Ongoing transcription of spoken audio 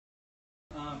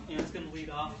Anne's going to lead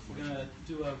off. We're going to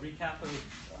do a recap of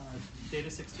Data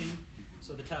 16,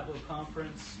 so the Tableau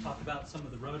conference, talk about some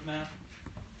of the roadmap,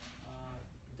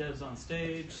 devs on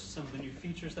stage, some of the new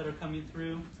features that are coming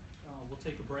through. We'll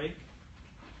take a break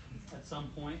at some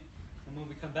point, and when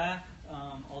we come back,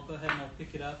 I'll go ahead and I'll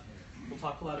pick it up. We'll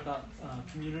talk a lot about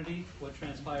community, what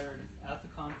transpired at the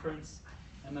conference,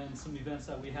 and then some events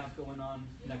that we have going on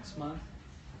next month.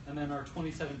 And then our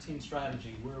 2017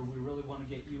 strategy, where we really want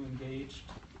to get you engaged,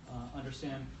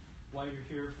 understand why you're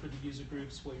here for the user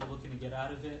groups, what you're looking to get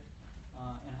out of it,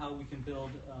 and how we can build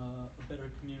a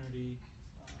better community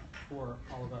for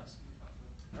all of us.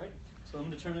 All right, so I'm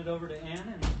going to turn it over to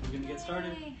Anne, and we're going to get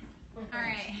started. All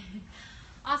right.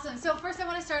 Awesome. So first I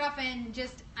want to start off and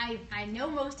just, I know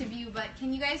most of you, but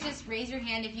can you guys just raise your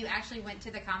hand if you actually went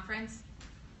to the conference?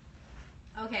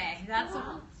 Okay, that's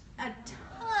a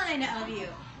ton of you.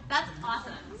 That's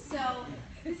awesome. So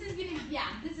this is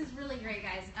this is really great,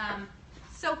 guys.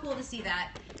 So cool to see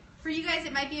that. For you guys,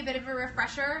 it might be a bit of a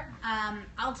refresher.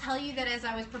 I'll tell you that as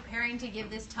I was preparing to give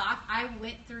this talk, I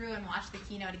went through and watched the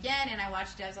keynote again, and I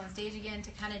watched devs on stage again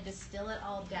to kind of distill it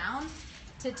all down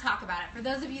to talk about it. For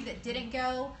those of you that didn't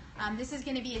go, this is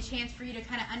going to be a chance for you to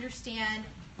kind of understand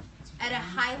at a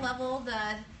high level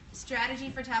the strategy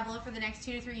for Tableau for the next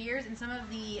 2 to 3 years and some of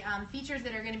the features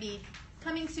that are going to be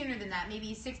coming sooner than that,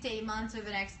 maybe 6 to 8 months or the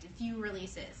next few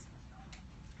releases.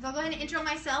 So I'll go ahead and intro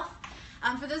myself.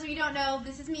 For those of you who don't know,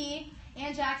 this is me,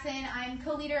 Ann Jackson. I'm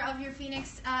co-leader of your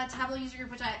Phoenix Tableau user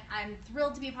group, which I'm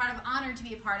thrilled to be a part of, honored to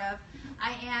be a part of.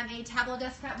 I am a Tableau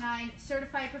Desktop 9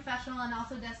 certified professional and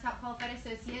also desktop qualified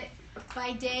associate.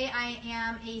 By day, I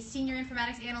am a senior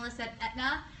informatics analyst at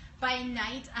Aetna. By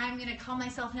night, I'm going to call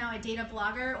myself now a data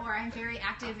blogger, or I'm very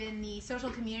active in the social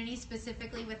community,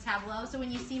 specifically with Tableau. So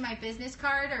when you see my business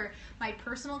card or my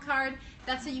personal card,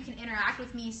 that's so you can interact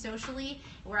with me socially,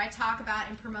 where I talk about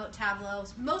and promote Tableau,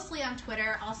 mostly on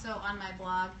Twitter, also on my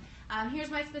blog. Here's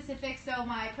my specifics. So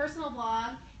my personal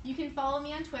blog, you can follow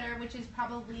me on Twitter, which is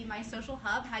probably my social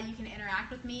hub, how you can interact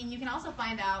with me. And you can also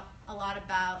find out a lot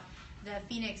about the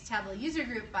Phoenix Tableau user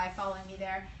group by following me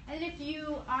there. And if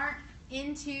you aren't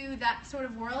into that sort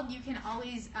of world, you can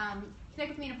always connect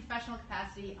with me in a professional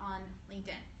capacity on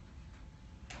LinkedIn.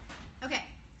 Okay,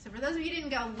 so for those of you who didn't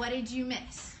go, what did you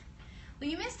miss? Well,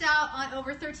 you missed out on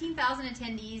over 13,000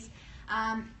 attendees,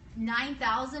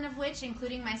 9,000 of which,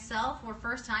 including myself, were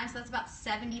first time, so that's about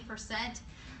 70%.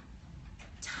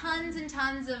 Tons and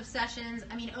tons of sessions,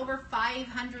 I mean over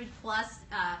 500 plus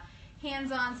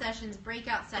hands-on sessions,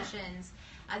 breakout sessions.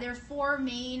 There are 4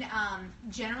 main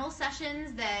general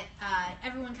sessions that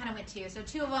everyone kind of went to. So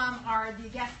 2 of them are the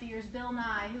guest speakers, Bill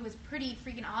Nye, who was pretty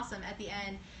freaking awesome at the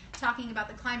end, talking about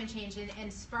the climate change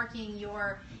and sparking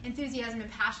your enthusiasm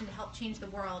and passion to help change the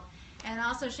world. And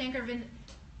also Shankar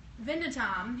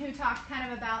Vindatam, who talked kind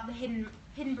of about the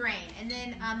hidden brain. And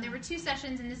then there were 2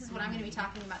 sessions, and this is what I'm going to be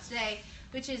talking about today,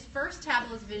 which is first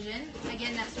Tableau's vision.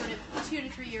 Again, that sort of 2 to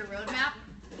 3 year roadmap.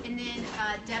 And then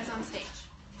devs on stage.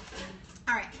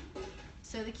 All right,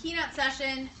 so the keynote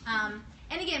session,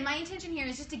 and again, my intention here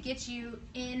is just to get you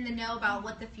in the know about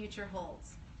what the future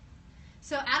holds.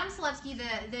 So Adam Selevsky,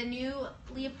 the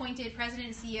newly appointed president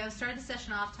and CEO, started the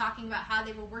session off talking about how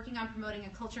they were working on promoting a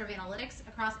culture of analytics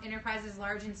across enterprises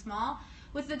large and small,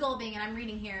 with the goal being, and I'm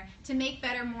reading here, to make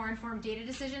better, more informed data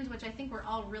decisions, which I think we're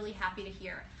all really happy to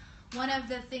hear. One of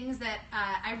the things that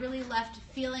I really left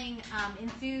feeling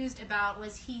enthused about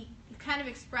was he kind of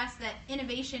expressed that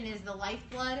innovation is the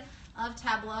lifeblood of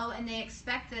Tableau, and they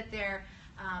expect that their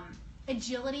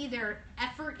agility, their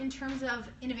effort in terms of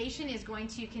innovation is going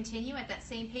to continue at that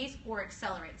same pace or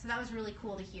accelerate. So that was really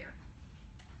cool to hear.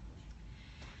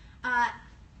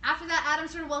 After that, Adam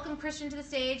sort of welcomed Christian to the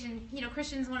stage, and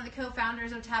Christian's one of the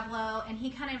co-founders of Tableau, and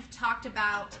he kind of talked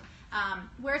about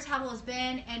where Tableau's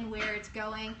been and where it's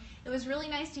going. It was really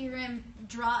nice to hear him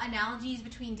draw analogies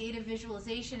between data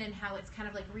visualization and how it's kind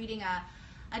of like reading a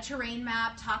terrain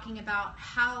map, talking about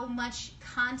how much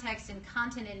context and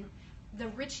content and the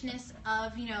richness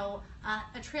of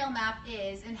a trail map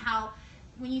is, and how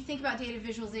when you think about data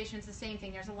visualization, it's the same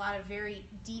thing. There's a lot of very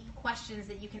deep questions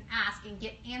that you can ask and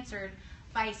get answered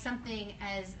by something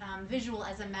as visual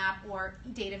as a map or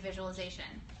data visualization.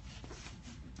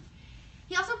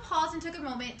 He also paused and took a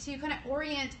moment to kind of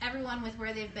orient everyone with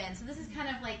where they've been. So this is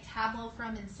kind of like Tableau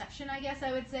from inception, I guess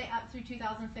I would say, up through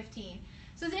 2015.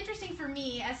 So it's interesting for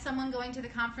me, as someone going to the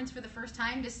conference for the first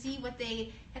time, to see what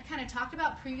they had kind of talked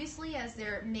about previously as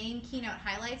their main keynote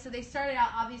highlights. So they started out,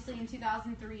 obviously, in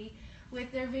 2003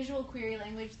 with their visual query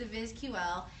language, the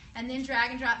VizQL, and then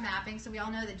drag and drop mapping. So we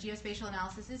all know that geospatial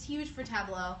analysis is huge for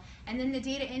Tableau. And then the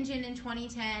data engine in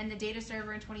 2010, the data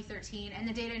server in 2013, and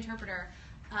the data interpreter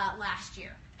last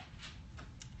year.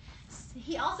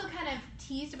 He also kind of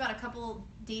teased about a couple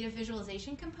data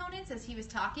visualization components as he was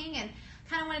talking, and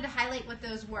kind of wanted to highlight what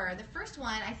those were. The first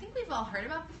one, I think we've all heard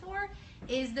about before,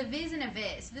 is the Viz in a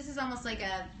Viz. This is almost like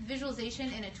a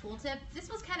visualization in a tooltip. This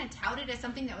was kind of touted as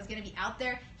something that was going to be out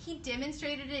there. He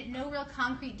demonstrated it, no real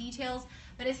concrete details,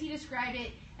 but as he described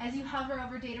it, as you hover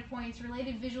over data points,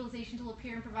 related visualizations will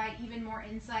appear and provide even more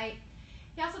insight.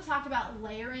 He also talked about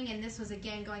layering, and this was,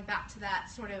 again, going back to that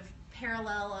sort of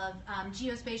parallel of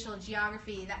geospatial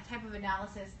geography, that type of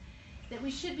analysis, that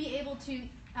we should be able to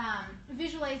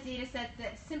visualize data sets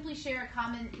that simply share a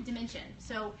common dimension.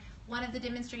 So one of the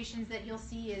demonstrations that you'll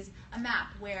see is a map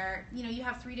where you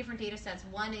have 3 different data sets.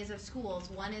 One is of schools,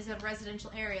 one is of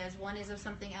residential areas, one is of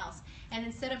something else. And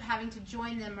instead of having to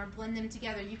join them or blend them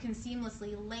together, you can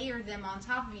seamlessly layer them on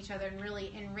top of each other and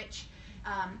really enrich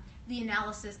the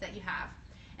analysis that you have.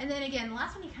 And then again, the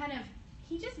last one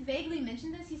he just vaguely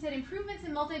mentioned this. He said improvements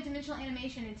in multidimensional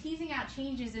animation and teasing out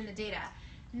changes in the data.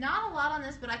 Not a lot on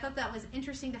this, but I thought that was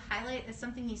interesting to highlight as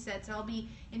something he said, so I'll be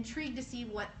intrigued to see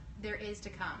what there is to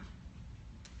come.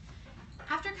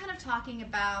 After kind of talking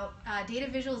about data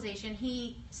visualization,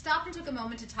 he stopped and took a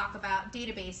moment to talk about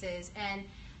databases and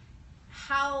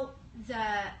how the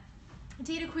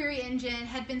data query engine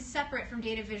had been separate from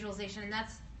data visualization, and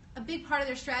that's a big part of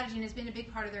their strategy and has been a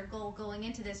big part of their goal going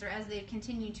into this, or as they've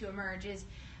continued to emerge, is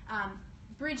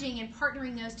bridging and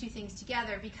partnering those two things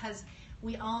together, because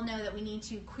we all know that we need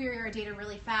to query our data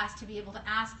really fast to be able to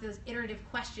ask those iterative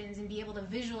questions and be able to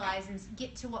visualize and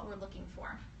get to what we're looking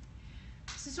for.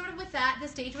 So sort of with that, the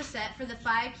stage was set for the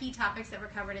 5 key topics that were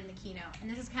covered in the keynote. And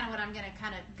this is kind of what I'm going to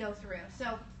kind of go through.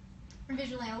 So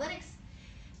visual analytics,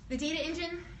 the data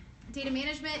engine, data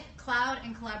management, cloud,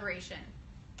 and collaboration.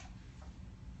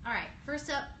 All right, first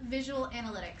up, visual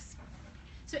analytics.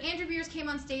 So Andrew Beers came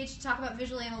on stage to talk about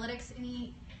visual analytics, and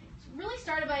he really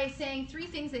started by saying 3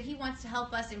 things that he wants to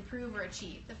help us improve or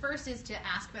achieve. The first is to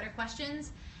ask better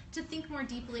questions, to think more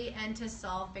deeply, and to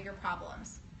solve bigger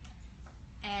problems.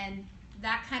 And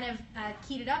that kind of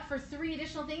keyed it up for 3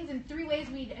 additional things and 3 ways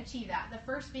we'd achieve that. The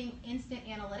first being instant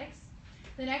analytics.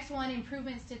 The next one,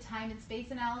 improvements to time and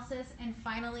space analysis. And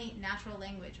finally, natural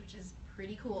language, which is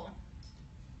pretty cool.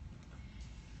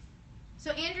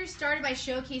 So Andrew started by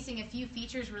showcasing a few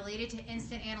features related to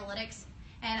instant analytics.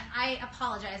 And I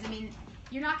apologize. I mean,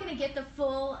 you're not going to get the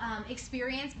full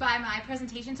experience by my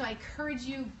presentation, so I encourage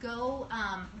you, go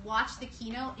watch the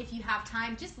keynote if you have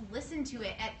time. Just listen to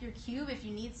it at your cube if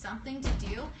you need something to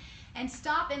do, and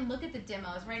stop and look at the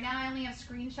demos. Right now I only have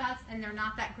screenshots, and they're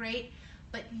not that great,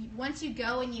 but once you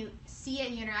go and you see it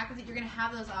and you interact with it, you're going to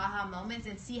have those aha moments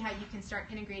and see how you can start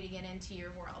integrating it into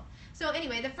your world. So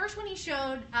anyway, the first one he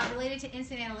showed related to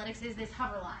instant analytics is this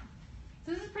hover line.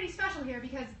 So this is pretty special here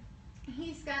because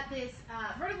he's got this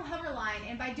vertical hover line,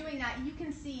 and by doing that, you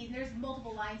can see, and there's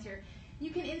multiple lines here, you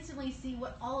can instantly see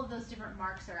what all of those different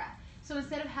marks are at. So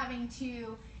instead of having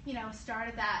to, start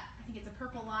at that, I think it's a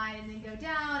purple line, and then go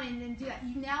down, and then do that,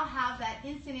 you now have that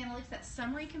instant analytics, that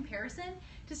summary comparison,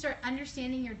 to start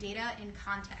understanding your data in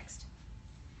context.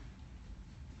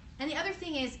 And the other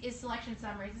thing is selection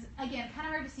summaries. Again, kind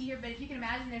of hard to see here, but if you can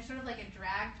imagine, there's sort of like a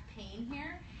dragged pane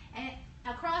here, and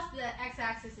across the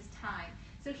x-axis is time.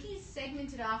 So he's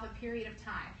segmented off a period of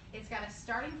time. It's got a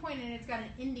starting point and it's got an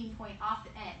ending point off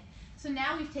the end. So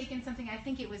now we've taken something, I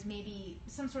think it was maybe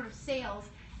some sort of sales,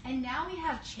 and now we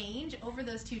have change over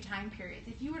those 2 time periods.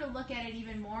 If you were to look at it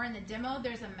even more in the demo,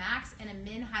 there's a max and a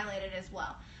min highlighted as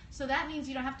well. So that means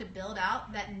you don't have to build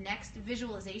out that next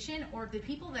visualization, or the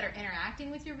people that are interacting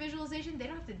with your visualization, they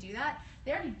don't have to do that.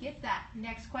 They already get that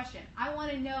next question. I want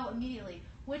to know immediately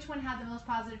which one had the most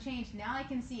positive change. Now I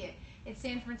can see it. It's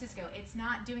San Francisco. It's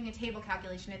not doing a table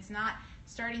calculation. It's not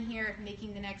starting here,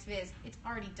 making the next viz. It's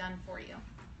already done for you.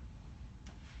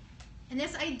 And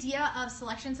this idea of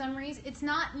selection summaries, it's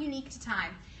not unique to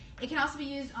time. It can also be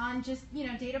used on just,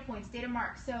 data points, data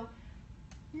marks. So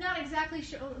not exactly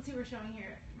sure. Let's see what we're showing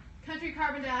here. Country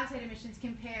carbon dioxide emissions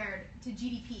compared to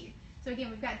GDP. So again,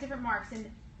 we've got different marks, and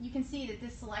you can see that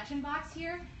this selection box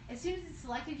here, as soon as it's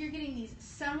selected, you're getting these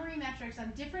summary metrics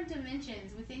on different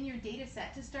dimensions within your data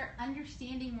set to start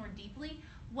understanding more deeply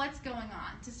what's going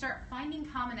on, to start finding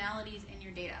commonalities in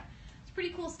your data. It's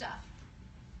pretty cool stuff.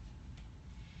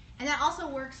 And that also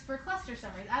works for cluster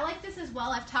summaries. I like this as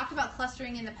well. I've talked about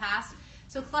clustering in the past.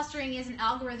 So clustering is an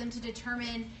algorithm to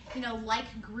determine, like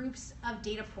groups of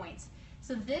data points.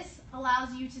 So this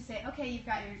allows you to say, okay, you've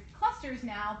got your clusters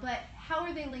now, but how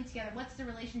are they linked together? What's the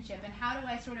relationship? And how do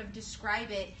I sort of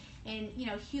describe it in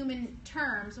human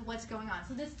terms of what's going on?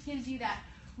 So this gives you that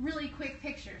really quick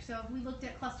picture. So if we looked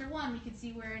at cluster 1, we could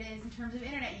see where it is in terms of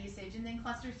internet usage, and then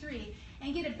cluster 3,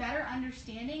 and get a better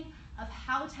understanding of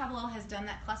how Tableau has done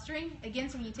that clustering. Again,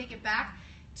 so when you take it back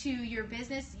to your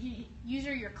business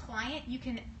user, your client, you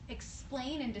can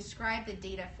explain and describe the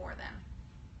data for them.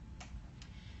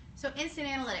 So instant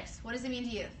analytics, what does it mean to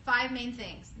you? 5 main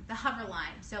things. The hover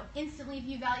line. So instantly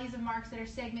view values of marks that are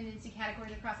segmented into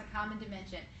categories across a common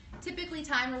dimension. Typically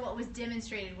time, or what was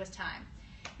demonstrated was time.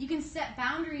 You can set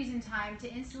boundaries in time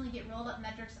to instantly get rolled up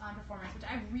metrics on performance, which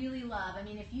I really love. I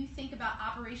mean, if you think about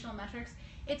operational metrics,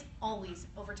 it's always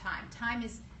over time. Time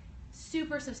is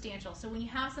super substantial. So when you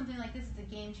have something like this, it's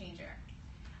a game changer.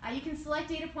 You can select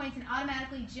data points and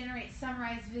automatically generate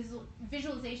summarized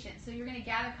visualization. So you're going to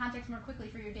gather context more quickly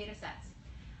for your data sets.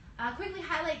 Quickly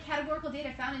highlight categorical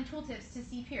data found in tooltips to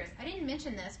see peers. I didn't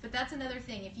mention this, but that's another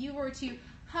thing. If you were to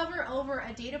hover over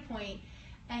a data point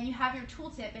and you have your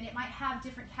tooltip and it might have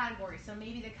different categories, so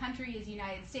maybe the country is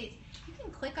United States, you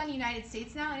can click on United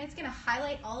States now and it's going to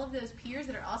highlight all of those peers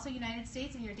that are also United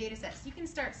States in your data sets. You can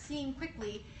start seeing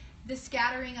quickly the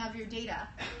scattering of your data.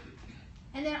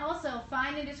 And then also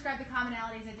find and describe the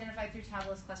commonalities identified through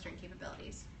Tableau's clustering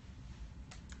capabilities.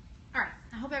 All right,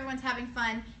 I hope everyone's having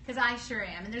fun, because I sure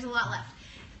am, and there's a lot left.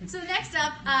 So next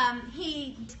up,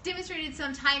 he demonstrated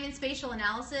some time and spatial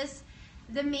analysis.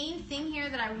 The main thing here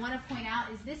that I want to point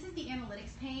out is this is the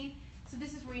analytics pane. So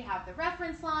this is where you have the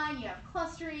reference line, you have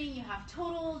clustering, you have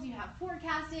totals, you have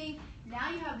forecasting.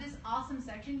 Now you have this awesome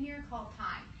section here called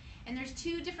time. And there's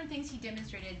 2 different things he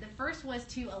demonstrated. The first was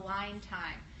to align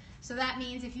time. So that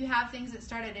means if you have things that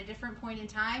start at a different point in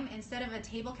time, instead of a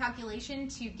table calculation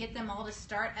to get them all to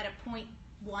start at a point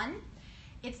 1,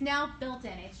 it's now built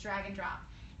in. It's drag and drop.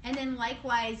 And then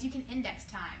likewise, you can index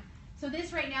time. So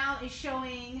this right now is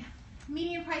showing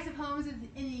median price of homes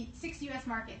in the 6 U.S.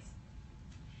 markets.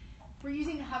 We're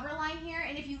using the hover line here,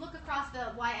 and if you look across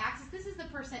the y-axis, this is the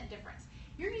percent difference.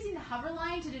 You're using the hover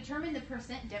line to determine the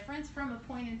percent difference from a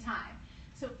point in time.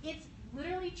 So it's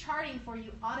literally charting for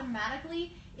you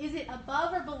automatically, is it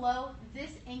above or below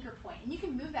this anchor point? And you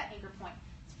can move that anchor point.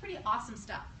 It's pretty awesome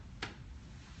stuff.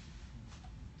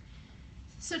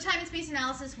 So time and space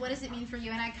analysis, what does it mean for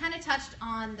you? And I kind of touched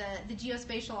on the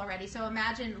geospatial already. So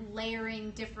imagine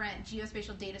layering different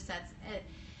geospatial data sets,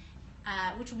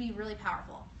 which will be really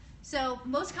powerful. So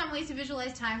most common ways to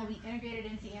visualize time will be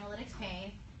integrated into the analytics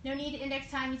pane. No need to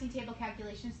index time using table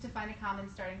calculations to find a common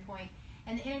starting point.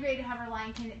 And the integrated hover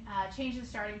line can change the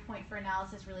starting point for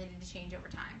analysis related to change over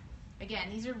time. Again,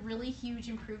 these are really huge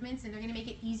improvements, and they're going to make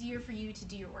it easier for you to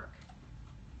do your work.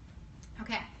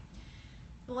 Okay.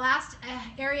 The last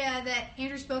area that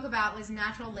Andrew spoke about was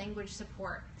natural language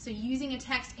support. So using a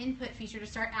text input feature to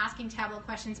start asking Tableau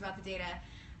questions about the data.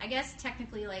 I guess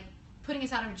technically like putting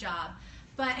us out of a job.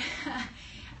 But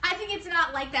I think it's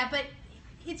not like that. But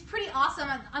it's pretty awesome.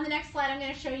 On the next slide, I'm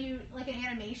going to show you like an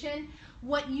animation.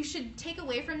 What you should take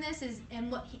away from this is,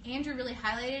 and what Andrew really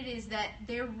highlighted, is that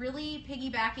they're really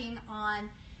piggybacking on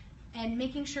and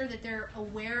making sure that they're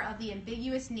aware of the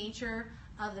ambiguous nature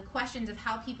of the questions, of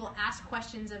how people ask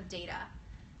questions of data.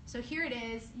 So here it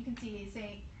is. You can see,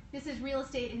 say, this is real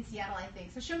estate in Seattle, I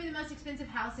think. So show me the most expensive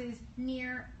houses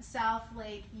near South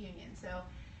Lake Union. So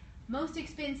most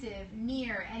expensive,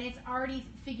 near, and it's already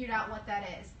figured out what that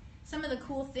is. Some of the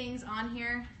cool things on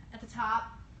here at the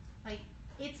top, like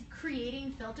it's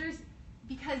creating filters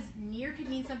because near could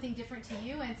mean something different to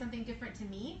you and something different to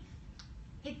me.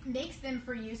 It makes them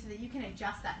for you so that you can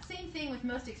adjust that. Same thing with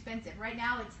most expensive. Right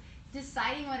now it's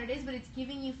deciding what it is, but it's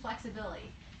giving you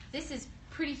flexibility. This is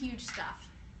pretty huge stuff.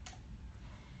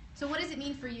 So what does it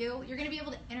mean for you? You're going to be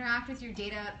able to interact with your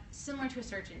data similar to a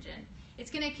search engine. It's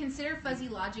going to consider fuzzy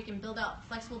logic and build out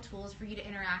flexible tools for you to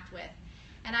interact with.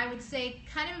 And I would say,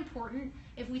 kind of important,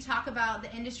 if we talk about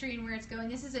the industry and where it's going,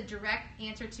 this is a direct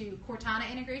answer to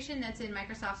Cortana integration that's in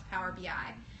Microsoft's Power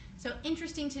BI. So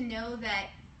interesting to know that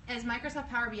as Microsoft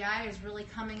Power BI is really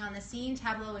coming on the scene,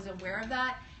 Tableau is aware of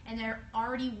that, and they're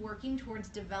already working towards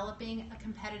developing a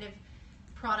competitive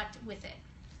product with it.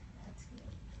 That's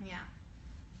good.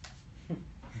 Yeah.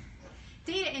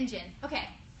 Data engine. Okay.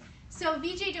 So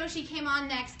Vijay Doshi came on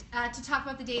next to talk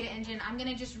about the data engine. I'm going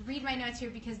to just read my notes here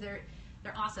because they're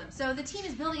awesome. So the team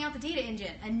is building out the data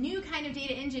engine, a new kind of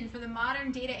data engine for the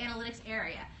modern data analytics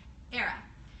era.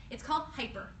 It's called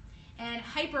Hyper. And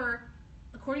Hyper,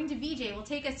 according to Vijay, will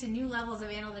take us to new levels of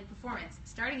analytic performance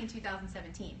starting in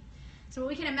 2017. So what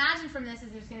we can imagine from this is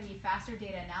there's going to be faster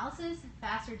data analysis,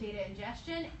 faster data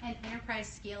ingestion, and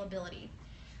enterprise scalability.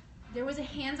 There was a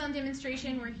hands-on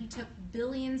demonstration where he took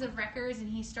billions of records and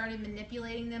he started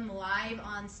manipulating them live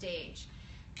on stage.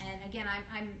 And again,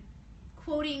 I'm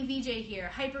quoting VJ here.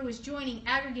 Hyper was joining,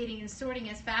 aggregating, and sorting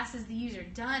as fast as the user.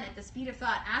 Done at the speed of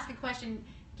thought. Ask a question,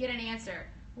 get an answer.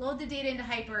 Load the data into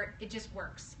Hyper. It just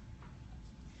works.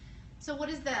 So what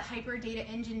does the Hyper data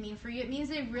engine mean for you? It means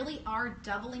they really are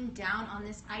doubling down on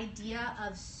this idea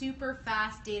of super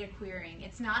fast data querying.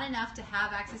 It's not enough to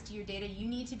have access to your data. You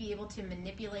need to be able to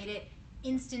manipulate it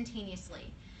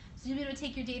instantaneously. So you'll be able to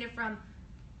take your data from,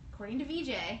 according to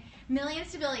VJ,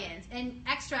 millions to billions, and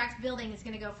extract building is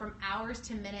going to go from hours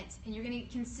to minutes, and you're going to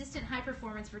get consistent high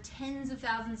performance for tens of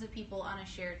thousands of people on a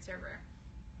shared server.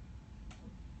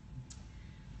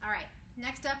 All right.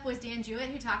 Next up was Dan Jewett,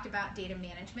 who talked about data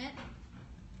management.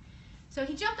 So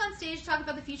he jumped on stage to talk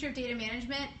about the future of data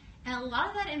management, and a lot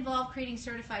of that involved creating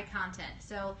certified content.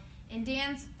 So in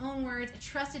Dan's own words, a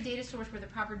trusted data source where the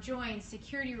proper joins,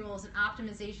 security rules, and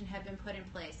optimization have been put in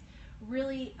place,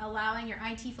 really allowing your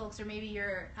IT folks or maybe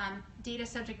your data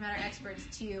subject matter experts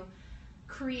to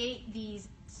create these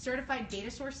certified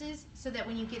data sources so that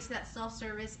when you get to that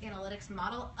self-service analytics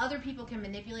model, other people can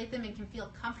manipulate them and can feel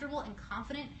comfortable and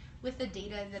confident with the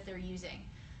data that they're using.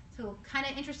 So kind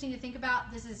of interesting to think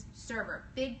about. This is server.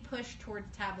 Big push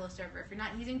towards Tableau server. If you're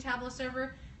not using Tableau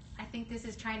server, I think this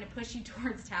is trying to push you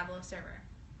towards Tableau server.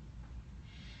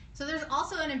 So there's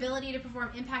also an ability to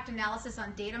perform impact analysis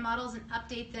on data models and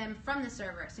update them from the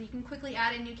server. So you can quickly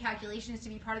add in new calculations to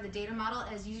be part of the data model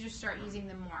as users start using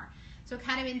them more. So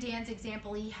kind of in Dan's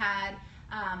example, he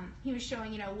was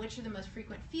showing, which are the most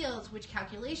frequent fields, which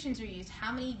calculations are used,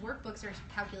 how many workbooks or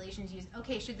calculations used.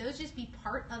 Okay, should those just be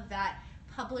part of that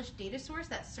published data source,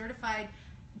 that certified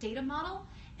data model?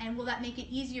 And will that make it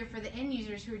easier for the end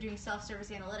users who are doing self-service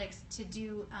analytics to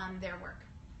do their work?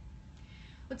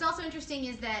 What's also interesting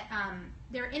is that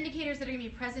there are indicators that are going to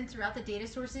be present throughout the data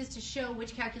sources to show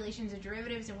which calculations are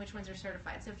derivatives and which ones are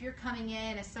certified. So if you're coming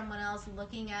in as someone else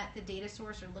looking at the data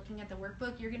source or looking at the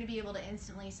workbook, you're going to be able to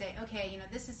instantly say, okay,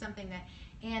 this is something that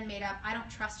Anne made up. I don't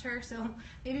trust her, so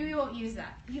maybe we won't use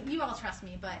that. You all trust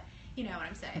me, but you know what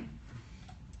I'm saying.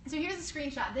 So here's a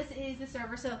screenshot. This is the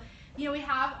server. So we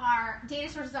have our data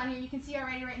sources on here. You can see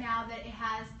already right now that it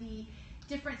has the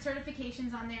different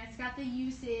certifications on there. It's got the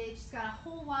usage. It's got a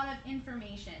whole lot of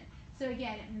information. So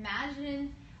again,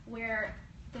 imagine where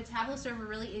the Tableau server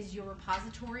really is your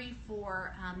repository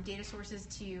for data sources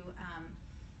to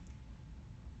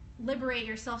liberate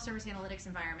your self-service analytics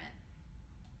environment.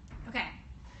 Okay.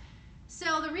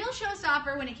 So the real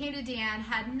showstopper when it came to Dan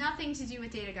had nothing to do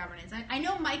with data governance. I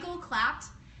know Michael clapped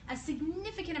a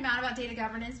significant amount about data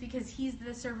governance because he's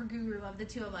the server guru of the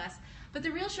two of us. But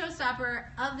the real showstopper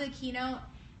of the keynote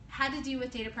had to do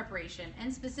with data preparation,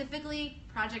 and specifically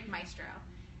Project Maestro.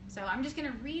 So I'm just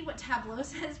going to read what Tableau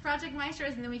says Project Maestro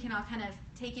is, and then we can all kind of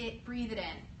take it, breathe it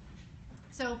in.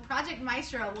 So Project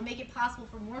Maestro will make it possible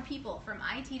for more people, from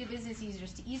IT to business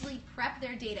users, to easily prep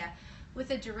their data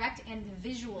with a direct and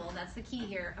visual, that's the key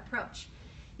here, approach.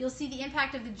 You'll see the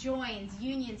impact of the joins,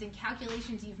 unions, and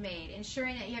calculations you've made,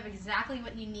 ensuring that you have exactly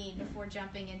what you need before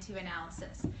jumping into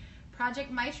analysis.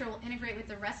 Project Maestro will integrate with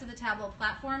the rest of the Tableau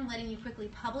platform, letting you quickly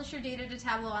publish your data to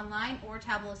Tableau Online or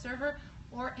Tableau Server,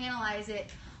 or analyze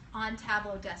it on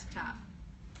Tableau Desktop.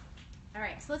 All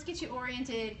right, so let's get you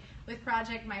oriented with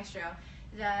Project Maestro.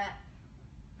 The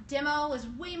demo was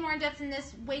way more in-depth than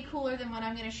this, way cooler than what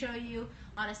I'm going to show you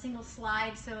on a single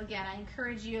slide. So again, I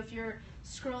encourage you, if you're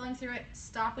scrolling through it,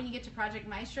 stop when you get to Project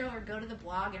Maestro or go to the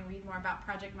blog and read more about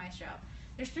Project Maestro.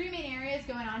 There's three main areas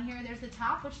going on here. There's the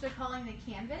top, which they're calling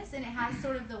the canvas, and it has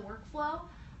sort of the workflow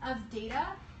of data.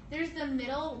 There's the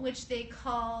middle, which they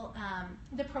call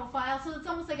the profile. So it's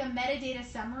almost like a metadata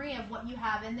summary of what you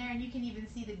have in there, and you can even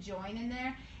see the join in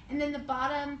there. And then the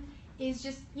bottom is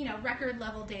just, record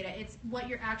level data. It's what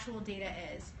your actual data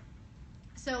is.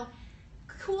 So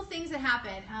cool things that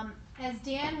happen. As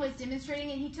Dan was demonstrating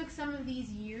it, he took some of these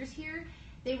years here.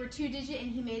 They were 2-digit, and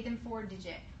he made them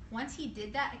 4-digit. Once he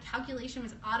did that, a calculation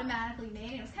was automatically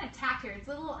made, and it was kind of tacked here. It's a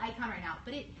little icon right now,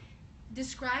 but it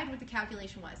described what the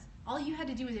calculation was. All you had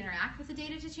to do was interact with the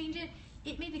data to change it.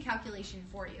 It made the calculation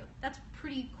for you. That's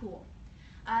pretty cool.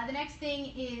 The next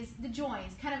thing is the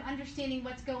joins, kind of understanding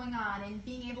what's going on and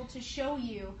being able to show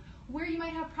you where you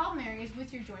might have problem areas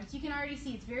with your joins. You can already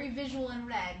see it's very visual in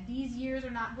red. These years are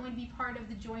not going to be part of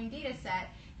the join data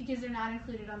set because they're not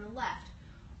included on the left.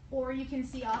 Or you can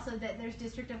see also that there's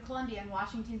District of Columbia and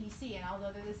Washington, D.C., and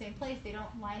although they're the same place, they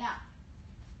don't line up.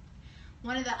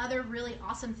 One of the other really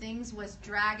awesome things was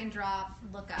drag and drop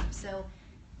lookup. So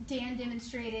Dan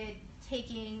demonstrated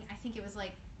taking, I think it was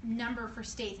like number for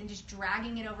states and just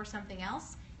dragging it over something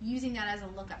else, using that as a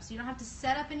lookup. So you don't have to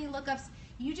set up any lookups.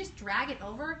 You just drag it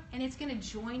over, and it's going to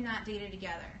join that data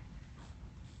together.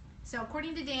 So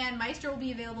according to Dan, Maestro will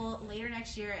be available later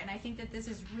next year, and I think that this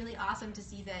is really awesome to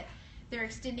see that they're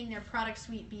extending their product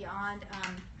suite beyond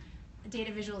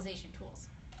data visualization tools.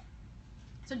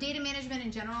 So data management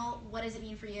in general, what does it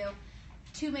mean for you?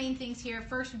 Two main things here.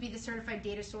 First would be the certified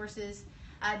data sources.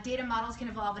 Data models can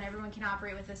evolve and everyone can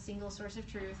operate with a single source of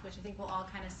truth, which I think we'll all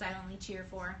kind of silently cheer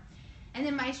for. And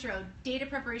then Maestro, data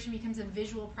preparation becomes a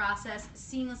visual process,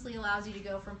 seamlessly allows you to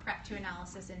go from prep to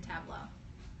analysis in Tableau.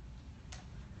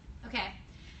 Okay,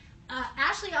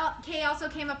 Ashley Kay also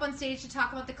came up on stage to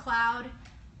talk about the cloud.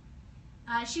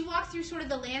 She walked through sort of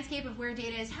the landscape of where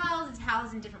data is housed. It's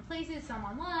housed in different places, some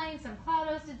online, some cloud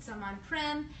hosted, some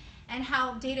on-prem, and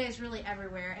how data is really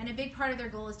everywhere. And a big part of their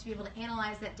goal is to be able to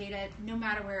analyze that data no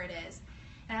matter where it is.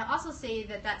 And I'll also say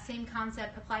that that same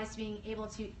concept applies to being able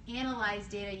to analyze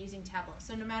data using Tableau.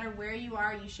 So no matter where you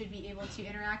are, you should be able to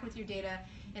interact with your data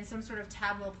in some sort of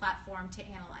Tableau platform to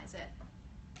analyze it.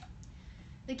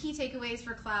 The key takeaways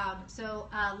for cloud. So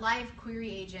live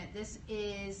query agent. This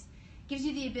gives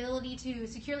you the ability to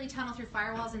securely tunnel through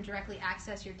firewalls and directly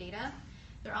access your data.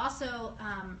 They're also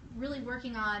really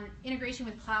working on integration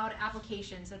with cloud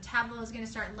applications. So Tableau is going to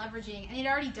start leveraging, and it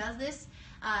already does this,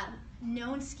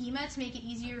 known schema to make it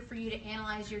easier for you to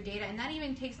analyze your data, and that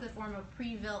even takes the form of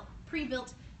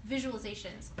pre-built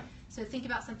visualizations. So think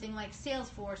about something like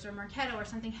Salesforce or Marketo or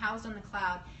something housed on the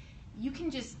cloud. You can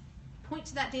just point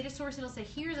to that data source. It'll say,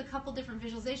 here's a couple different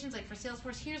visualizations. Like for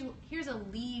Salesforce, here's a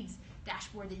leads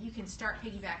dashboard that you can start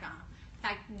piggybacking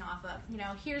off of.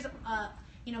 Here's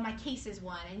my cases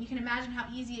one, and you can imagine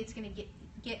how easy it's going to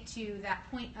get to that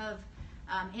point of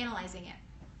analyzing it.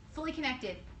 Fully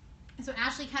connected. And so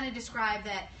Ashley kind of described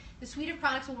that the suite of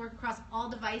products will work across all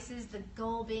devices, the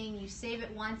goal being you save it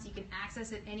once, you can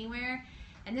access it anywhere,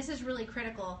 and this is really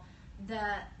critical.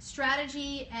 The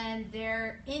strategy and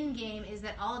their end game is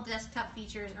that all desktop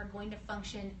features are going to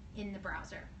function in the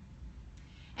browser.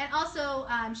 And also,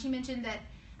 she mentioned that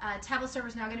Tableau Server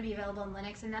is now going to be available in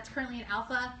Linux, and that's currently in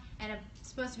alpha, and it's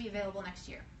supposed to be available next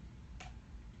year.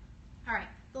 All right,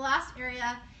 the last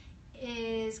area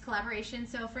is collaboration.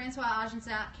 So Francois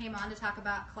Agencat came on to talk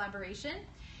about collaboration.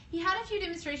 He had a few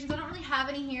demonstrations. I don't really have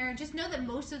any here. Just know that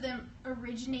most of them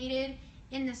originated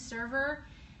in the server.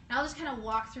 And I'll just kind of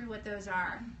walk through what those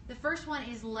are. The first one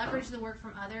is leverage the work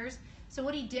from others. So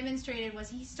what he demonstrated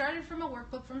was he started from a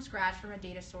workbook from scratch from a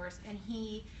data source, and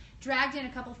he dragged in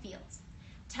a couple fields.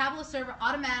 Tableau Server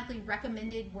automatically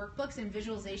recommended workbooks and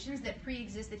visualizations that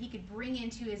pre-exist that he could bring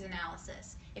into his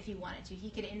analysis if he wanted to. He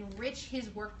could enrich his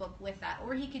workbook with that,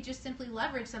 or he could just simply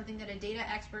leverage something that a data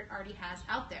expert already has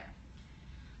out there.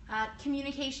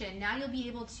 Communication. Now you'll be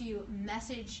able to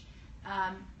message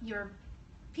your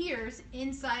peers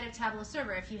inside of Tableau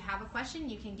Server. If you have a question,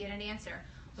 you can get an answer.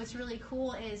 What's really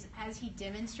cool is, as he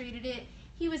demonstrated it,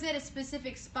 he was at a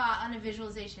specific spot on a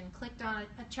visualization, clicked on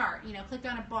a chart, clicked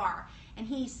on a bar, and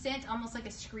he sent almost like a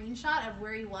screenshot of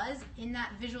where he was in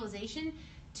that visualization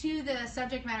to the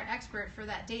subject matter expert for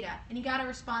that data, and he got a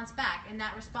response back, and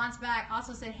that response back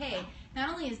also said, hey, not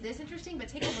only is this interesting, but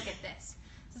take a look at this.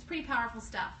 So it's pretty powerful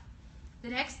stuff. The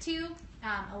next two,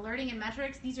 alerting and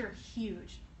metrics, these are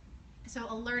huge. So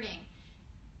alerting.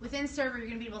 Within Server, you're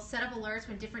going to be able to set up alerts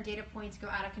when different data points go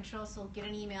out of control, so get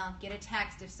an email, get a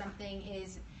text if something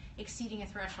is exceeding a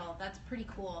threshold. That's pretty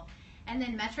cool. And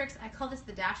then metrics, I call this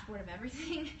the dashboard of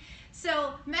everything.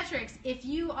 So metrics, if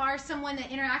you are someone that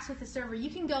interacts with the server,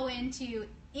 you can go into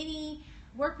any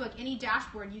workbook, any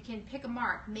dashboard, you can pick a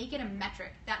mark, make it a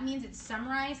metric. That means it's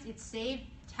summarized, it's saved.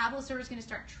 Tableau Server is going to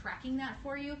start tracking that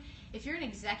for you. If you're an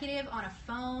executive on a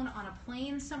phone, on a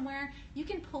plane somewhere, you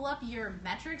can pull up your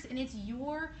metrics, and it's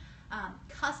your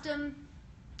custom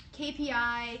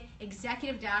KPI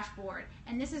executive dashboard.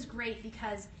 And this is great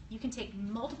because you can take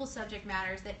multiple subject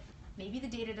matters that maybe the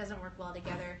data doesn't work well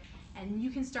together, and you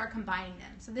can start combining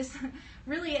them. So this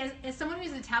really, as someone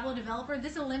who's a Tableau developer,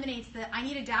 this eliminates the I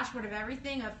need a dashboard of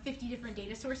everything of 50 different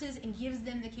data sources and gives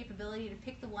them the capability to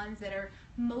pick the ones that are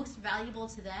most valuable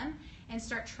to them and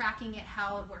start tracking it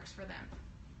how it works for them.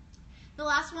 The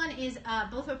last one is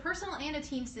both a personal and a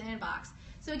team sandbox.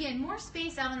 So again, more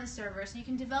space out on the server so you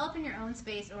can develop in your own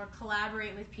space or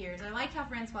collaborate with peers. I like how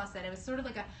Francois said it was sort of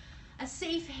like a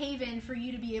safe haven for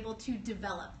you to be able to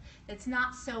develop that's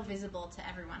not so visible to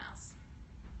everyone else.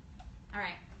 All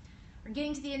right, we're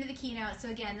getting to the end of the keynote. So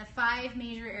again, the 5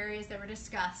 major areas that were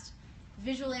discussed: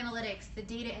 visual analytics, the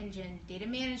data engine, data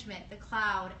management, the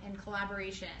cloud, and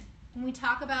collaboration. When we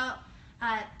talk about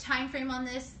Time frame on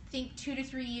this, think 2 to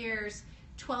 3 years,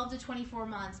 12 to 24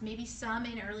 months, maybe some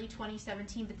in early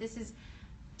 2017, but this is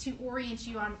to orient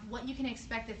you on what you can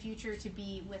expect the future to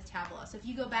be with Tableau. So if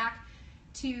you go back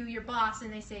to your boss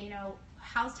and they say, you know,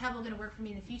 how's Tableau going to work for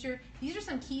me in the future? These are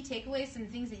some key takeaways, some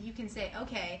things that you can say,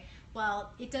 okay,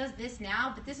 well, it does this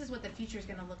now, but this is what the future is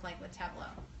going to look like with Tableau.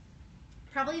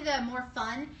 Probably the more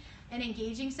fun and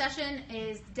engaging session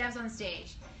is Devs on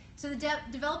Stage. So the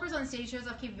developers on stage shows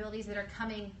off capabilities that are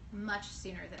coming much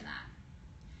sooner than that.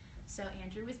 So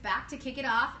Andrew was back to kick it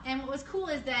off, and what was cool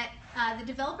is that the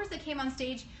developers that came on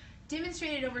stage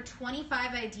demonstrated over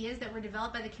 25 ideas that were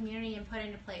developed by the community and put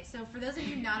into place. So for those of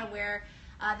you not aware,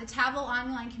 the Tableau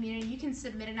online community, you can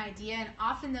submit an idea, and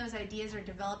often those ideas are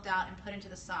developed out and put into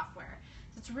the software.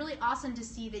 So it's really awesome to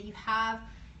see that you have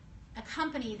a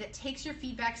company that takes your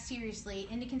feedback seriously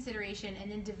into consideration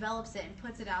and then develops it and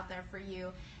puts it out there for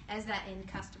you as that end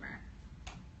customer.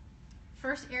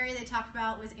 First area they talked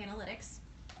about was analytics.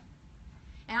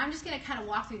 And I'm just going to kind of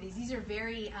walk through these. These are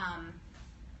very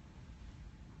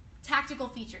tactical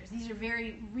features. These are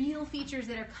very real features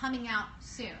that are coming out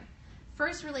soon.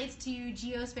 First relates to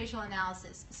geospatial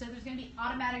analysis. So there's going to be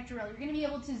automatic drill. You're going to be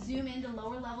able to zoom into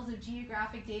lower levels of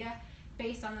geographic data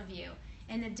based on the view.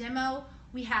 In the demo,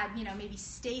 we had, you know, maybe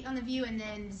state on the view and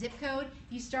then zip code.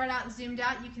 You start out zoomed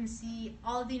out, you can see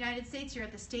all of the United States. You're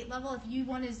at the state level. If you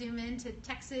want to zoom into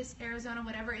Texas, Arizona,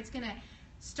 whatever, it's going to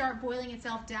start boiling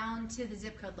itself down to the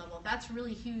zip code level. That's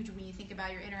really huge when you think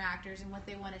about your interactors and what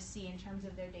they want to see in terms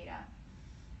of their data.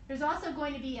 There's also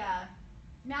going to be a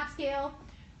map scale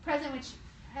present, which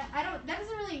that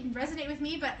doesn't really resonate with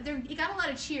me, but it got a lot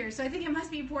of cheers, so I think it must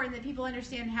be important that people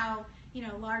understand how, you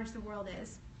know, large the world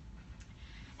is.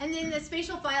 And then the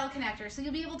spatial file connector. So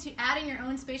you'll be able to add in your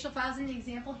own spatial files. In the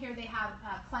example here, they have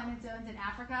climate zones in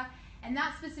Africa, and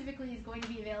that specifically is going to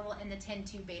be available in the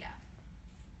 10.2 beta.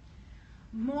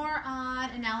 More on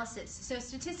analysis. So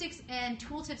statistics and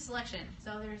tooltip selection.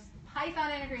 So there's Python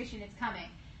integration, it's coming.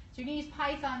 So you're going to use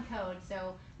Python code.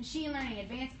 So machine learning,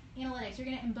 advanced analytics, you're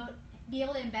going to be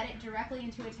able to embed it directly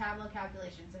into a Tableau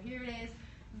calculation. So here it is.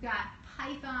 We've got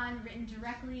Python written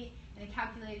directly in a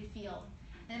calculated field.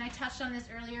 And I touched on this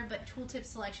earlier, but tooltip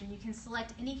selection. You can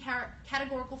select any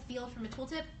categorical field from a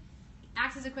tooltip,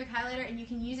 acts as a quick highlighter, and you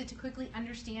can use it to quickly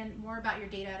understand more about your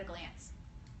data at a glance.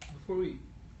 Before we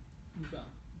move on,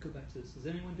 go back to this. Is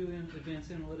anyone doing advanced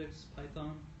analytics,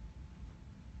 Python?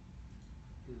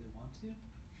 Do they want to?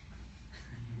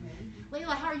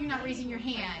 Layla, how are you not raising your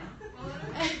hand? Well,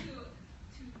 I don't do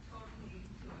totally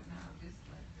do it now, just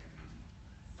like very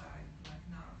side, like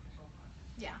not official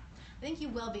content. Yeah, I think you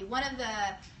will be. One of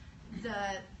the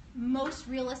most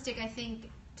realistic, I think,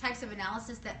 types of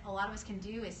analysis that a lot of us can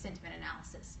do is sentiment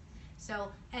analysis.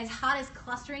 So as hot as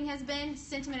clustering has been,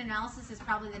 sentiment analysis is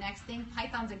probably the next thing.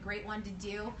 Python's a great one to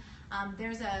do.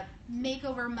 There's a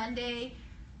Makeover Monday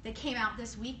that came out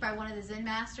this week by one of the Zen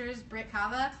masters, Britt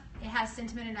Kava. It has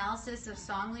sentiment analysis of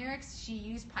song lyrics. She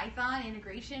used Python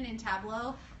integration in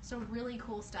Tableau, so really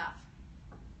cool stuff.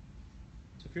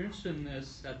 So if you're interested in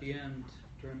this, at the end,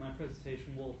 during my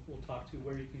presentation, we'll talk to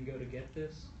where you can go to get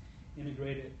this,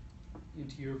 integrate it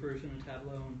into your version of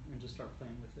Tableau, and just start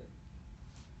playing with it.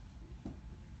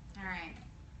 All right.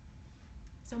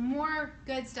 So more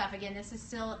good stuff. Again, this is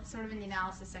still sort of in the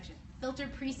analysis section. Filter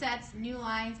presets, new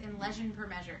lines, and legend per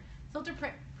measure. Filter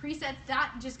presets,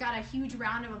 that just got a huge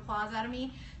round of applause out of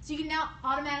me. So you can now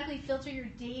automatically filter your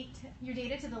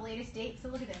data to the latest date. So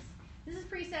look at this. This is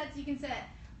presets. You can set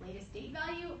latest date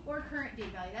value or current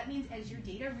date value. That means as your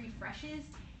data refreshes,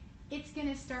 it's going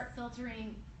to start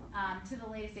filtering to the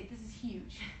latest date. This is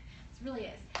huge. This really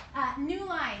is. New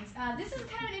lines. This is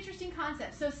kind of an interesting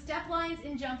concept. So step lines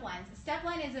and jump lines. A step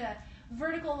line is a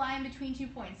vertical line between 2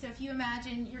 points. So if you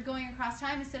imagine you're going across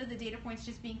time, instead of the data points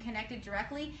just being connected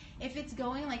directly, if it's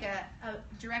going like a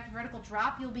direct vertical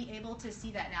drop, you'll be able to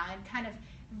see that now and kind of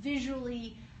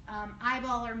visually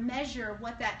eyeball or measure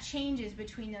what that changes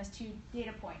between those two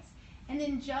data points. And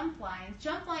then jump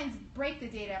lines break the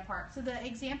data apart. So the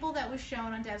example that was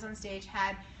shown on Devs on Stage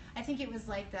had, I think it was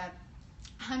like the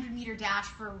 100-meter dash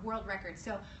for world records.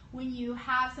 So when you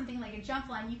have something like a jump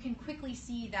line, you can quickly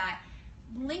see that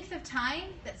length of time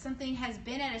that something has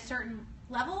been at a certain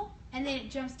level, and then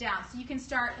it jumps down. So you can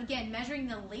start, again, measuring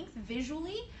the length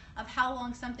visually of how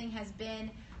long something has been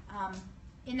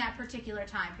in that particular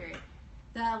time period.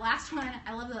 The last one,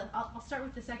 I love I'll start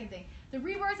with the second thing. The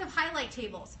rewords of highlight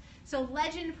tables. So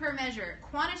legend per measure,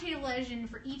 quantitative legend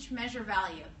for each measure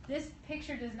value. This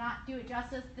picture does not do it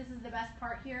justice. This is the best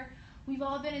part here. We've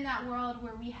all been in that world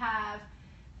where we have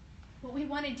what we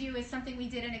want to do is something we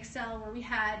did in Excel where we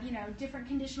had, you know, different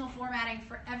conditional formatting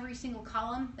for every single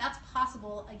column. That's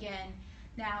possible again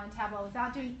now in Tableau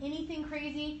without doing anything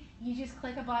crazy. You just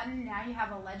click a button. Now you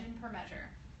have a legend per measure.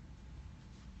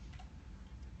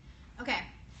 Okay.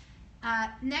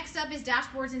 Next up is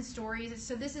dashboards and stories.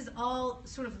 So this is all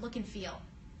sort of look and feel.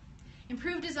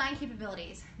 Improved design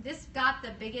capabilities. This got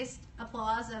the biggest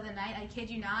applause of the night, I kid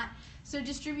you not. So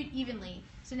distribute evenly.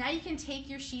 So now you can take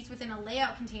your sheets within a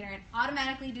layout container and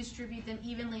automatically distribute them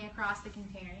evenly across the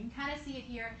container. You can kind of see it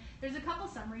here. There's a couple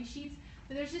summary sheets,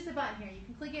 but there's just a button here. You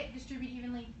can click it, distribute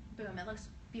evenly, boom, it looks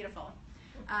beautiful.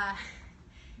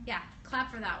 Yeah,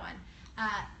 clap for that one.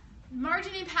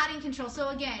 Margin and padding control. So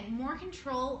again, more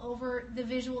control over the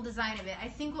visual design of it. I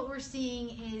think what we're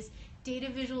seeing is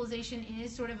data visualization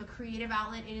is sort of a creative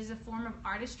outlet. It is a form of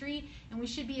artistry, and we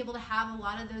should be able to have a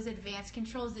lot of those advanced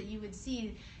controls that you would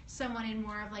see someone in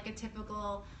more of like a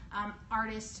typical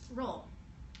artist role.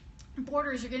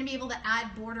 Borders, you're going to be able to add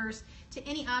borders to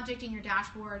any object in your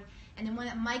dashboard. And then one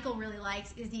that Michael really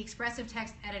likes is the expressive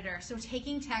text editor. So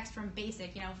taking text from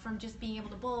basic, you know, from just being able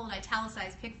to bold,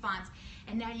 italicize, pick fonts,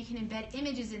 and now you can embed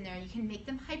images in there. You can make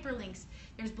them hyperlinks.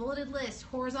 There's bulleted lists,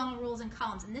 horizontal rows, and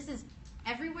columns. And this is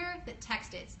everywhere that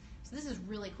text is. So this is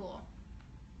really cool.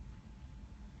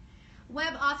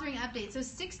 Web authoring updates. So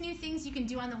 6 new things you can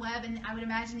do on the web, and I would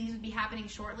imagine these would be happening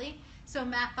shortly. So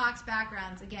map box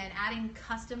backgrounds, again, adding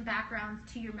custom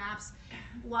backgrounds to your maps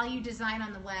while you design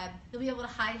on the web. You'll be able to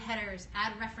hide headers,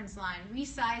 add reference line,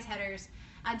 resize headers,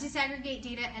 disaggregate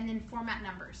data, and then format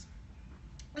numbers.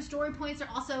 The story points are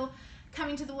also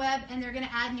coming to the web, and they're going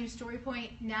to add new story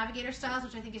point navigator styles,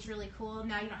 which I think is really cool.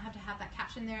 Now you don't have to have that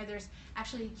caption there. There's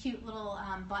actually cute little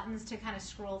buttons to kind of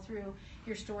scroll through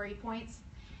your story points.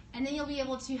 And then you'll be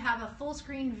able to have a full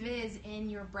screen viz in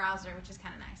your browser, which is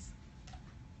kind of nice.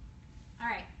 All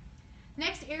right,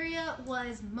 next area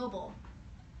was mobile.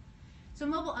 So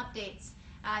mobile updates,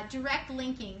 direct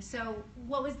linking. So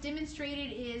what was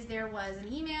demonstrated is there was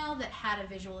an email that had a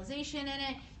visualization in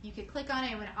it. You could click on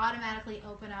it, it would automatically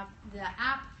open up the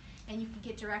app, and you could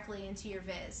get directly into your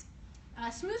viz.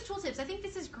 Smooth tooltips, I think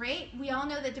this is great. We all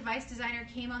know that Device Designer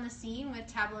came on the scene with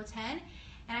Tableau 10,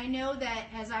 and I know that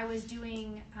as I was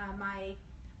doing my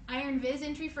Iron Viz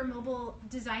entry for Mobile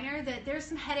Designer, that there's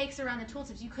some headaches around the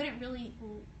tooltips. You couldn't really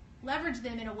leverage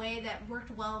them in a way that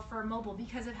worked well for mobile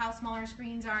because of how small our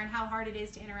screens are and how hard it is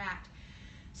to interact.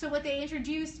 So what they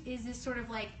introduced is this sort of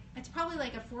like, it's probably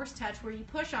like a force touch where you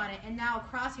push on it and now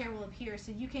a crosshair will appear,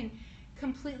 so you can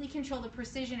completely control the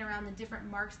precision around the different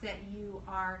marks that you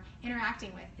are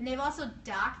interacting with. And they've also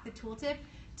docked the tooltip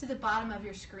to the bottom of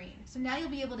your screen. So now you'll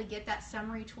be able to get that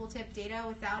summary tooltip data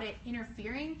without it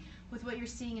interfering with what you're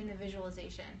seeing in the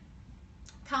visualization.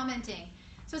 Commenting.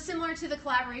 So similar to the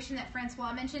collaboration that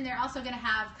Francois mentioned, they're also going to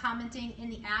have commenting in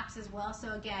the apps as well.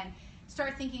 So again,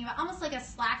 start thinking about almost like a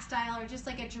Slack style or just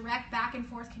like a direct back and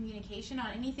forth communication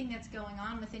on anything that's going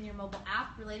on within your mobile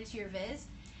app related to your viz.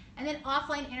 And then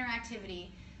offline interactivity.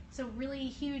 So really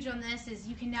huge on this is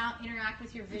you can now interact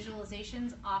with your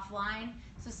visualizations offline.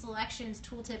 So selections,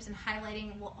 tooltips, and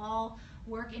highlighting will all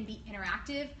work and be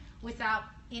interactive without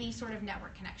any sort of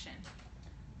network connection.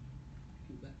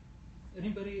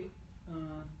 Anybody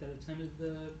that attended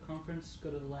the conference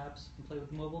go to the labs and play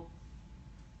with mobile?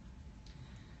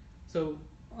 So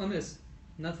on this,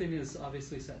 nothing is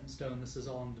obviously set in stone. This is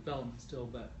all in development still,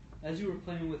 but as you were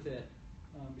playing with it,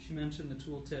 she mentioned the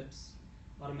tooltips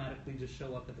automatically just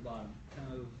show up at the bottom.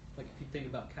 Kind of like if you think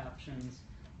about captions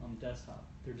on the desktop,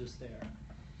 they're just there.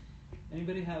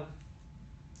 Anybody have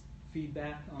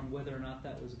feedback on whether or not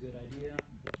that was a good idea?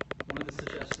 One of the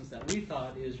suggestions that we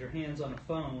thought is your hands on a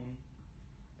phone.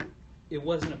 It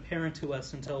wasn't apparent to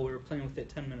us until we were playing with it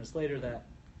 10 minutes later that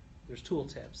there's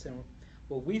tooltips. And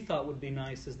what we thought would be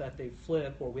nice is that they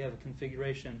flip, or we have a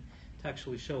configuration to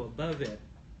actually show above it,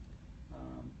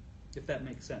 if that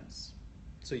makes sense.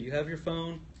 So you have your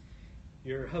phone,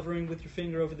 you're hovering with your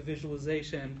finger over the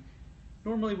visualization.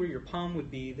 Normally where your palm would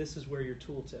be, this is where your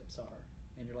tooltips are.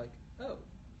 And you're like, oh,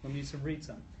 let me read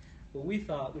some. What we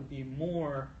thought would be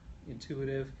more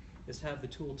intuitive is to have the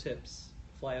tooltips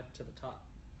fly up to the top.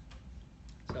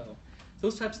 So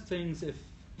those types of things, if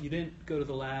you didn't go to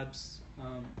the labs,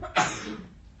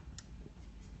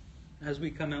 as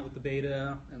we come out with the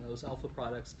beta and those alpha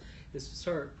products, is to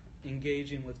start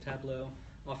engaging with Tableau,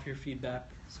 offer your feedback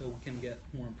so we can get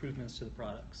more improvements to the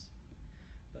products.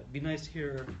 But it'd be nice to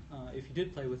hear, if you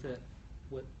did play with it,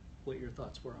 what your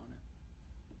thoughts were on it.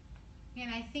 And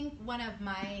I think one of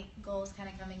my goals kind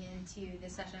of coming into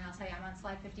this session, I'll tell you, I'm on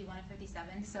slide 51 and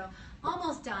 57, so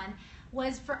almost done,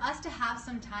 was for us to have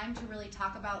some time to really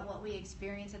talk about what we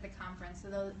experienced at the conference.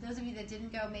 So those of you that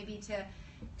didn't go, maybe to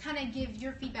kind of give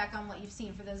your feedback on what you've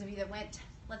seen. For those of you that went,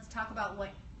 let's talk about what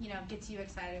gets you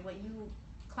excited, what you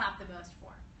clap the most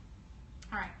for.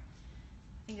 All right,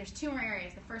 I think there's 2 more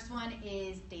areas. The first one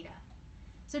is data.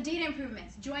 So data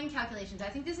improvements, join calculations. I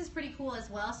think this is pretty cool as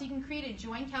well. So you can create a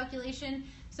join calculation.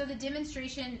 So the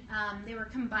demonstration, they were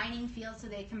combining fields. So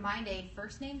they combined a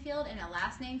first name field and a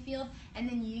last name field, and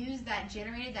then used that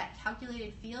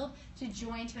calculated field to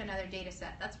join to another data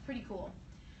set. That's pretty cool.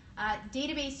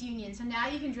 Database union. So now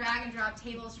you can drag and drop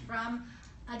tables from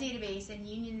a database and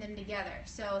union them together.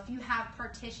 So if you have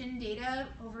partitioned data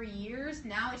over years,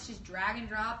 now it's just drag and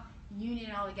drop, union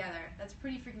it all together. That's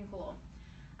pretty freaking cool.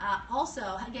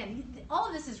 Also, again, all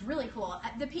of this is really cool.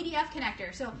 The PDF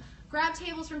connector. So grab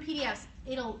tables from PDFs.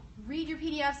 It'll read your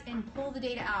PDFs and pull the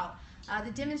data out.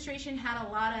 The demonstration had a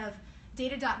lot of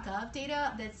data.gov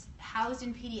data that's housed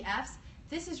in PDFs.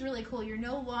 This is really cool. You're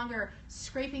no longer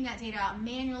scraping that data out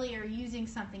manually or using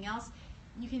something else.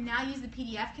 You can now use the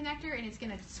PDF connector, and it's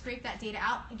going to scrape that data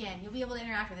out. Again, you'll be able to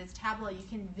interact with it. It's Tableau. You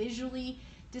can visually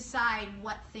decide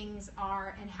what things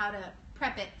are and how to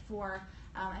prep it for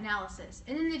analysis.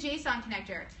 And then the JSON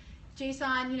connector.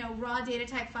 JSON, raw data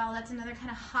type file, that's another kind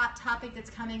of hot topic that's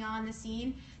coming on the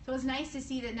scene. So it's nice to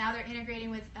see that now they're integrating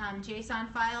with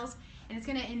JSON files, and it's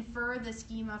going to infer the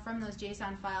schema from those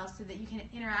JSON files so that you can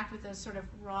interact with those sort of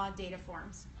raw data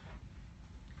forms.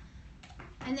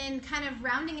 And then kind of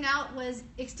rounding it out was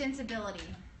extensibility.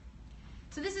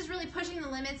 So this is really pushing the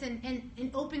limits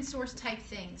in open source type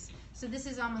things. So this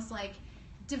is almost like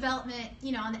development,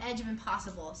 on the edge of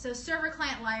impossible. So server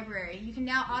client library, you can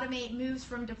now automate moves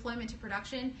from deployment to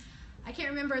production. I can't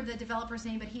remember the developer's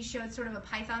name, but he showed sort of a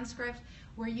Python script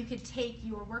where you could take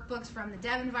your workbooks from the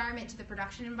dev environment to the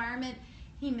production environment.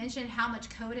 He mentioned how much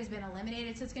code has been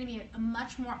eliminated, so it's going to be a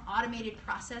much more automated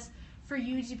process for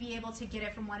you to be able to get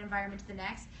it from one environment to the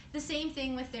next. The same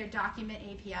thing with their document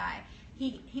API.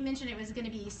 He mentioned it was going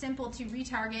to be simple to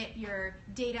retarget your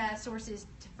data sources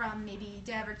from maybe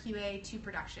dev or QA to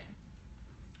production.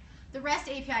 The REST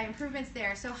API improvements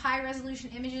there, so high resolution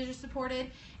images are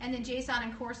supported, and then JSON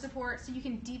and core support, so you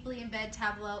can deeply embed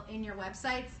Tableau in your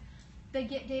websites. The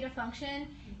get data function,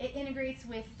 it integrates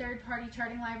with third-party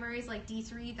charting libraries like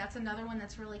D3. That's another one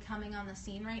that's really coming on the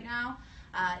scene right now.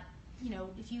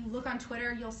 If you look on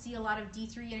Twitter, you'll see a lot of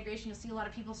D3 integration. You'll see a lot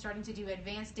of people starting to do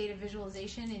advanced data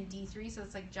visualization in D3, so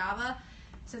it's like Java.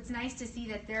 So it's nice to see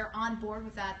that they're on board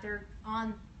with that. They're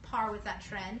on par with that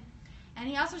trend. And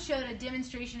he also showed a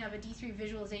demonstration of a D3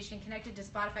 visualization connected to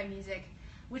Spotify Music,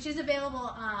 which is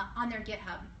available on their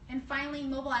GitHub. And finally,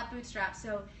 mobile app bootstrap.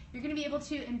 So you're going to be able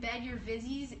to embed your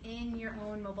Vizzies in your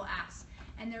own mobile apps.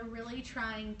 And they're really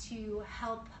trying to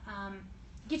help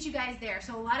get you guys there.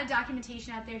 So a lot of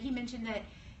documentation out there. He mentioned that,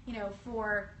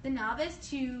 for the novice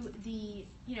to the,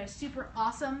 super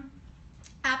awesome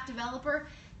app developer,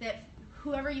 that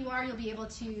whoever you are, you'll be able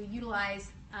to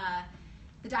utilize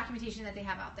the documentation that they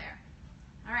have out there.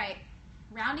 All right,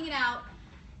 rounding it out.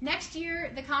 Next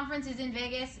year, the conference is in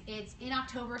Vegas. It's in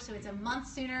October, so it's a month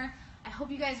sooner. I hope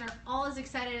you guys are all as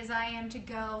excited as I am to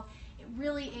go. It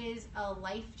really is a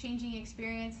life-changing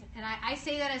experience, and I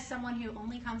say that as someone who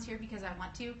only comes here because I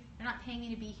want to. They're not paying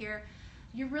me to be here.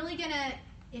 You're really going to,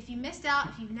 if you missed out,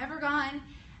 if you've never gone,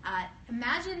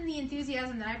 imagine the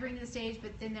enthusiasm that I bring to the stage,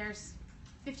 but then there's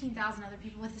 15,000 other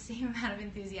people with the same amount of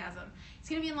enthusiasm. It's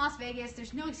going to be in Las Vegas.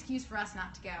 There's no excuse for us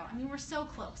not to go. I mean, we're so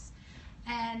close.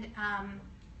 And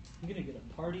you're going to get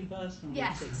a party bus?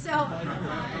 Yes, so,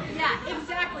 yeah,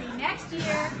 exactly. Next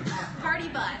year, party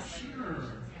bus.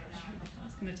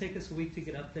 It's going to take us a week to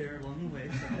get up there along the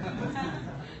way.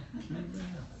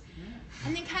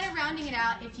 And then kind of rounding it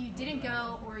out, if you didn't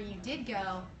go or you did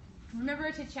go,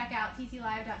 remember to check out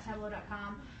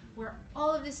tclive.tableau.com where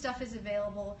all of this stuff is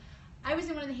available. I was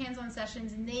in one of the hands-on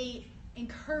sessions, and they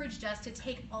encouraged us to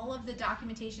take all of the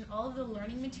documentation, all of the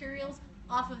learning materials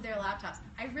off of their laptops.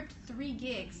 I ripped 3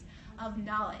 gigs of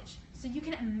knowledge. So you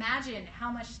can imagine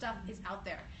how much stuff is out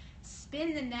there.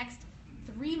 Spend the next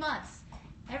 3 months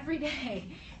every day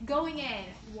going in,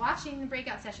 watching the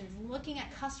breakout sessions, looking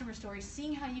at customer stories,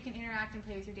 seeing how you can interact and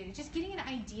play with your data, just getting an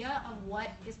idea of what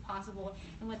is possible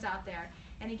and what's out there.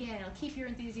 And again, it'll keep your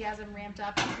enthusiasm ramped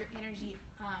up, keep your energy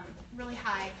really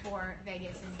high for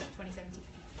Vegas in 2017.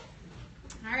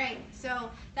 All right, so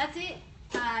that's it.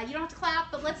 You don't have to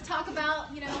clap, but let's talk about,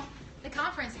 the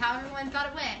conference, how everyone thought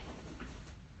it went.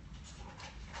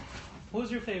 What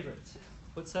was your favorite?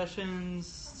 What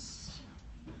sessions?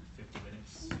 50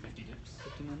 minutes, 50 dips.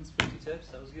 Siemens, 50 tips.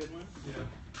 That was a good one. Yeah.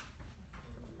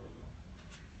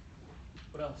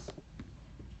 What else?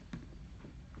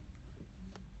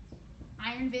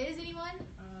 Iron Viz, anyone?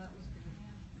 That was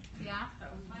good. Yeah?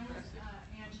 That was Mine was impressive.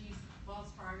 Angie's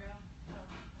Wells Fargo. So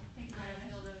thank you, how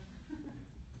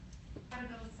to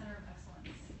build a center of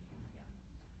excellence. Yeah.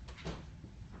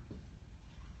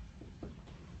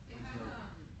 They had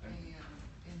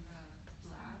in the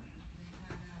lab, they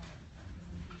had a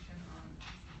presentation on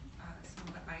some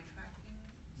of the eye tracking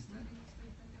studies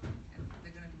they've been doing, and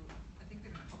they're gonna do, I think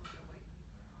they're gonna publish a white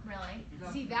paper on it. Really?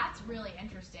 Yeah. See, that's really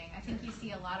interesting. I think you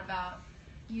see a lot about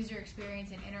user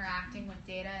experience and interacting with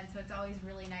data, and so it's always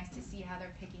really nice to see how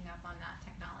they're picking up on that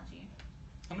technology.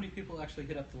 How many people actually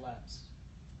hit up the labs?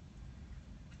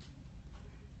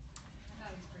 I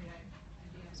thought it was a great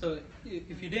idea. So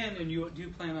if you didn't and you do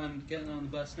plan on getting on the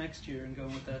bus next year and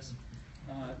going with us,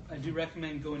 I do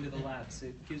recommend going to the labs.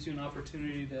 It gives you an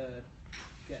opportunity to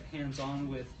get hands-on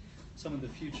with some of the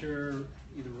future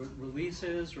either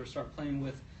releases or start playing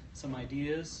with some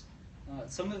ideas.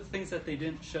 Some of the things that they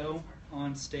didn't show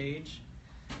on stage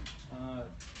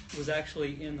was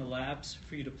actually in the labs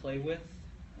for you to play with.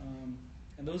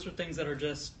 And those are things that are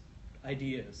just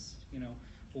ideas. You know,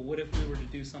 well, what if we were to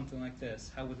do something like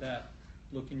this? How would that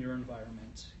look in your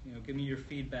environment? You know, give me your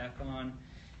feedback on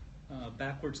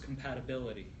backwards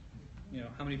compatibility. You know,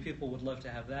 how many people would love to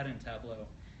have that in Tableau?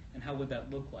 And how would that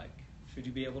look like? Should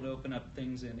you be able to open up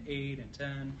things in 8 and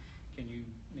 10? Can you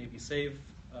maybe save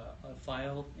a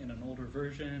file in an older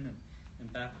version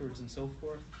and backwards and so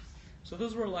forth? So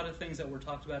those were a lot of things that were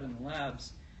talked about in the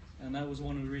labs, and that was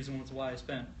one of the reasons why I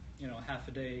spent, you know, half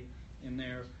a day in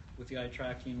there with the eye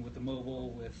tracking, with the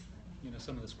mobile, with, you know,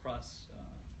 some of this cross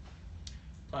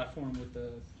platform with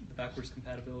the backwards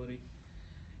compatibility.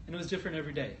 And it was different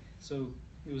every day. So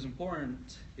it was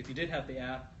important, if you did have the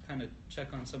app, kind of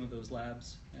check on some of those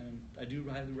labs. And I do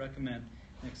highly recommend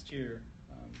next year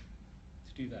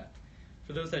to do that.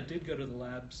 For those that did go to the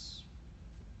labs,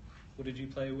 what did you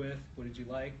play with? What did you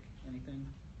like? Anything?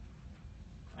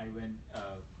 I went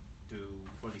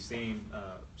for the same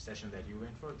session that you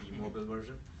went for, the mobile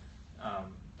version.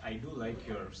 I do like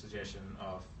your suggestion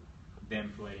of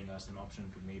them providing us an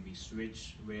option to maybe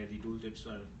switch where the tooltips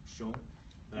are shown.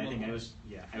 But I think I was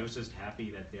just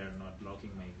happy that they are not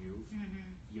blocking my view.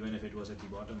 Even if it was at the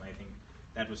bottom, I think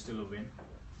that was still a win.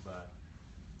 But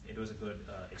it was a good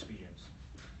experience.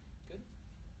 Good.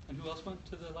 And who else went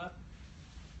to the lab?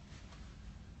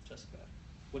 Jessica.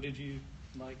 What did you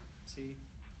like, see?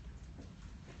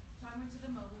 So I went to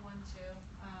the mobile one too.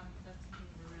 That's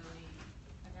something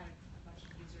I've had a bunch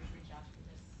of users reach out to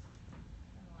this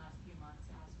in the last few months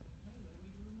asking, hey, what do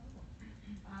we do in mobile?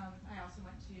 I also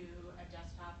went to a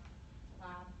desktop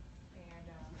lab and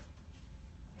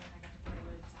I got to play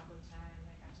with Tableau 10.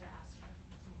 I got to ask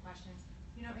some questions.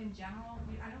 You know, in general,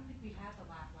 I don't think we had the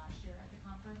lab last year at the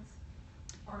conference.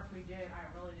 Or if we did, I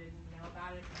really didn't know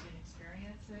about it and didn't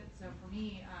experience it. So for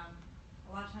me, a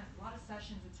lot of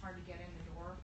sessions, it's hard to get in the door